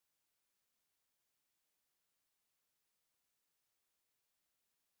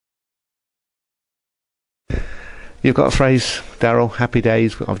You've got a phrase, Darrell, happy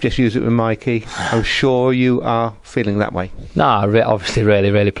days. I've just used it with Mikey. I'm sure you are feeling that way. No, obviously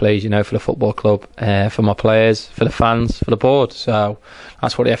really pleased, for the football club, for my players, for the fans, for the board. So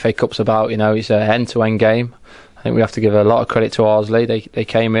that's what the FA Cup's about, It's an end-to-end game. I think we have to give a lot of credit to Ardsley. They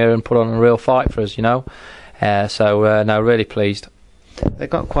came here and put on a real fight for us, no, really pleased. They've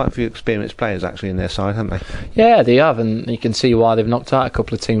got quite a few experienced players actually in their side, haven't they? Yeah, they have, and you can see why they've knocked out a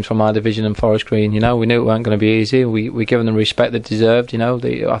couple of teams from our division and Forest Green. We knew it weren't going to be easy. We given them respect they deserved.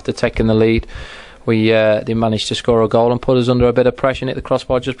 After taking the lead, they managed to score a goal and put us under a bit of pressure and hit the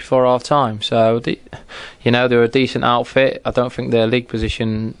crossbar just before half time. So they're a decent outfit. I don't think their league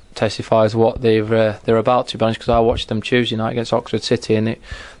position testifies what they're about, to be honest, because I watched them Tuesday night against Oxford City, and it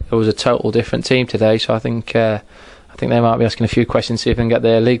was a total different team today. So I think they might be asking a few questions, see if they can get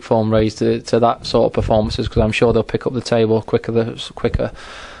their league form raised to that sort of performances, because I'm sure they'll pick up the table quicker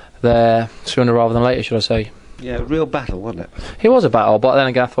there, sooner rather than later, should I say. Yeah, real battle, wasn't it? It was a battle, but then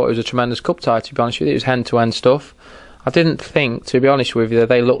again I thought it was a tremendous cup tie, to be honest with you. It was hand-to-end stuff. I didn't think, to be honest with you,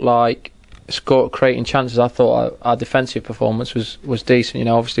 they looked like creating chances. I thought our defensive performance was decent.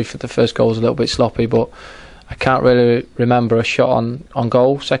 Obviously for the first goal was a little bit sloppy, but I can't really remember a shot on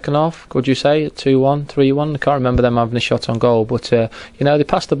goal second half. Could you say 2-1, 3-1? I can't remember them having a shot on goal, but they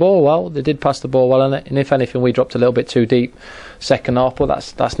passed the ball well. They did pass the ball well, and if anything, we dropped a little bit too deep second half. But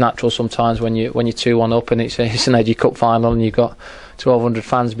that's natural sometimes when you're 2-1 up and it's an edgy cup final and you've got 1,200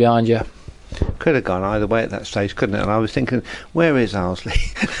 fans behind you. Could have gone either way at that stage, couldn't it? And I was thinking, where is Ardsley?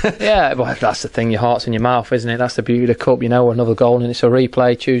 Yeah, well, that's the thing. Your heart's in your mouth, isn't it? That's the beauty of the cup. Another goal, and it's a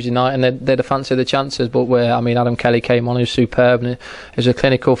replay Tuesday night, and they'd have fancied the chances. But Adam Kelly came on, he was superb, and it was a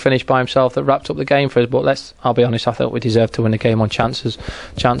clinical finish by himself that wrapped up the game for us. But I'll be honest, I thought we deserved to win the game on chances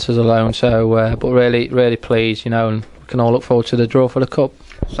alone. So, but really pleased, and we can all look forward to the draw for the cup.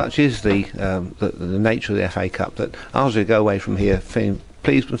 Such is the nature of the FA Cup that Ardsley go away from here feeling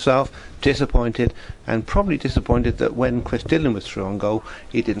pleased with himself, disappointed, and probably disappointed that when Chris Dillon was through on goal,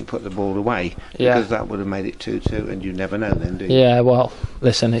 he didn't put the ball away, because that would have made it 2-2, and you never know then, do you? Yeah, well,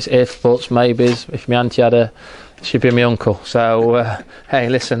 listen, it's if, buts, maybes. If my auntie had she'd be my uncle. So, hey,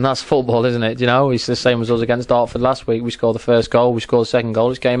 listen, that's football, isn't it? It's the same as us against Dartford last week. We scored the first goal, we scored the second goal,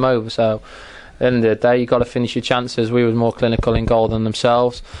 it's game over. So at the end of the day, you've got to finish your chances. We were more clinical in goal than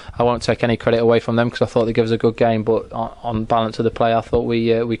themselves. I won't take any credit away from them because I thought they gave us a good game, but on balance of the play, I thought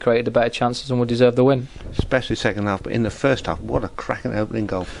we created the better chances and we deserved the win. Especially second half, but in the first half, what a cracking opening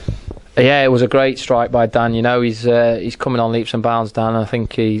goal. Yeah, it was a great strike by Dan. He's coming on leaps and bounds, Dan. I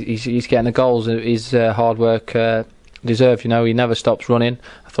think he's getting the goals. His hard work deserved. He never stops running.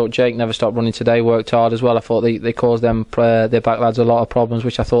 I thought Jake never stopped running today, worked hard as well. I thought they caused their back lads a lot of problems,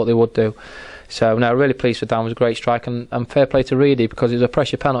 which I thought they would do. So no, really pleased with Dan. It was a great strike, and fair play to Reedy, because it was a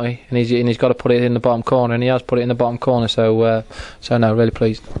pressure penalty, and he's got to put it in the bottom corner, and he has put it in the bottom corner. So no, really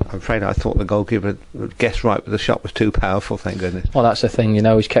pleased. I'm afraid I thought the goalkeeper had guessed right, but the shot was too powerful. Thank goodness. Well, that's the thing.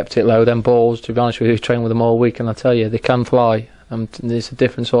 He's kept it low. Them balls, to be honest with you, we've trained with them all week, and I tell you, they can fly. It's a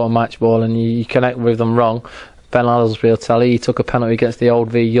different sort of match ball, and you connect with them wrong. Ben Aylesbury will tell you, he took a penalty against the Old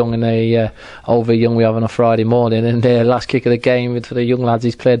V Young in the Old V Young we have on a Friday morning, and the last kick of the game for the young lads,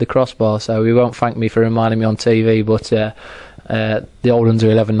 he's cleared the crossbar, so he won't thank me for reminding me on TV, but the old ones are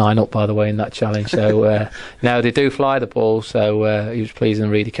 11-9 up, by the way, in that challenge. So now they do fly the ball, so he was pleased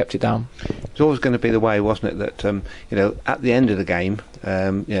and really kept it down. It's always going to be the way, wasn't it, that at the end of the game,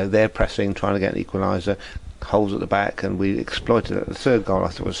 they're pressing, trying to get an equaliser, holes at the back, and we exploited it. The third goal I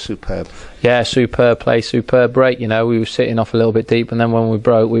thought was superb. Yeah, superb play, superb break. We were sitting off a little bit deep, and then when we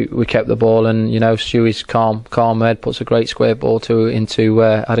broke, we kept the ball, and Stewie's calm head puts a great square ball into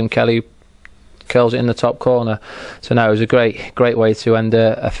Adam Kelly, curls it in the top corner. So no, it was a great way to end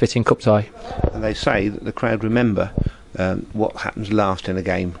a fitting cup tie. And they say that the crowd remember what happens last in a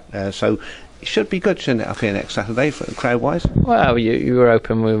game, so it should be good, shouldn't it, up here next Saturday, crowd-wise? Well, you were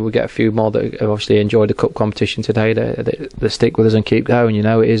hoping we'll get a few more that obviously enjoyed the cup competition today. They stick with us and keep going. It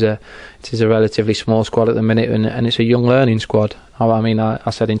is a relatively small squad at the minute, and it's a young learning squad. I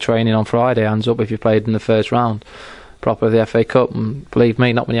said in training on Friday, hands up if you played in the first round proper of the FA Cup, and believe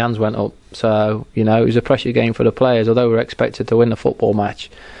me, not many hands went up. So it was a pressure game for the players. Although we were expected to win the football match,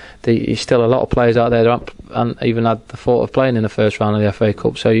 there's still a lot of players out there that haven't even had the thought of playing in the first round of the FA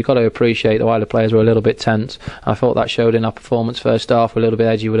Cup, so you've got to appreciate why the players were a little bit tense. I thought that showed in our performance first half. We're a little bit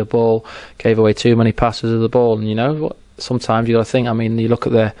edgy with the ball, gave away too many passes of the ball, and sometimes you've got to think, you look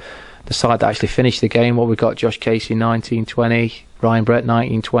at the side that actually finished the game. What we got: Josh Casey 19-20, Ryan Brett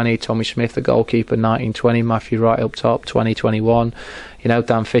 19-20, Tommy Smith the goalkeeper 19-20, Matthew Wright up top 20-21. You know,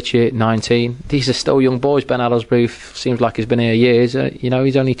 Dan Fitchett 19. These are still young boys. Ben Addlesbury seems like he's been here years. You know,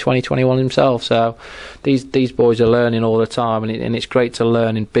 he's only 20-21 himself. So these boys are learning all the time, and it's great to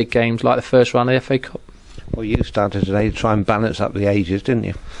learn in big games like the first round of the FA Cup. Well, you started today to try and balance up the ages, didn't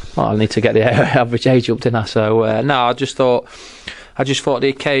you? Well, I need to get the average age up, didn't I? So no, I just thought the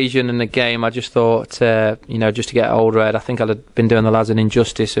occasion and the game. I just thought, you know, just to get older, I think I'd have been doing the lads an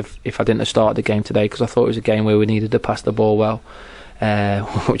injustice if I didn't have started the game today, because I thought it was a game where we needed to pass the ball well,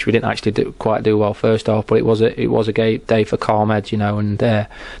 which we didn't actually quite do well first half. But it was a day for calm heads, you know, and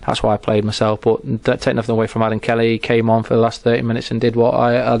that's why I played myself. But don't take nothing away from Adam Kelly. He came on for the last 30 minutes and did what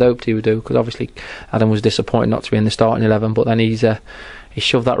I'd hoped he would do, because obviously Adam was disappointed not to be in the starting 11. But then he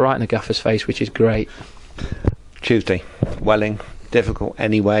shoved that right in the gaffer's face, which is great. Tuesday, Welling. Difficult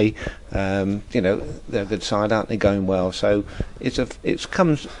anyway. You know, they're a good side, aren't they? Going well, so it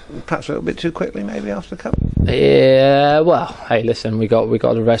comes perhaps a little bit too quickly, maybe after the cup. Yeah. Well, hey, listen, we got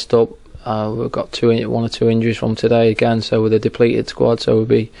to rest up. We've got one or two injuries from today again, so with a depleted squad, so I'll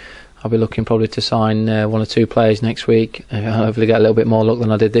be looking probably to sign one or two players next week. Hopefully get a little bit more luck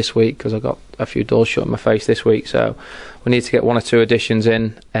than I did this week, because I got a few doors shut in my face this week. So we need to get one or two additions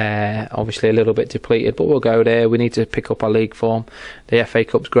in. Obviously a little bit depleted, but we'll go there. We need to pick up our league form. The FA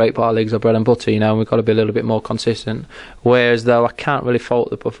Cup's great, but our league's our bread and butter, you know, and we've got to be a little bit more consistent. Whereas though I can't really fault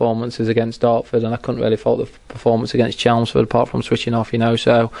the performances against Dartford, and I couldn't really fault the performance against Chelmsford apart from switching off, you know.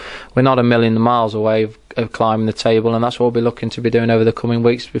 So we're not a million miles away of climbing the table, and that's what we'll be looking to be doing over the coming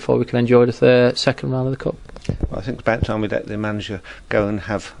weeks before we can enjoy the second round of the cup. Well, I think it's about time we let the manager go and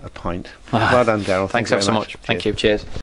have a pint. Well done, Darrell. Thanks ever so much. Thank you. Cheers.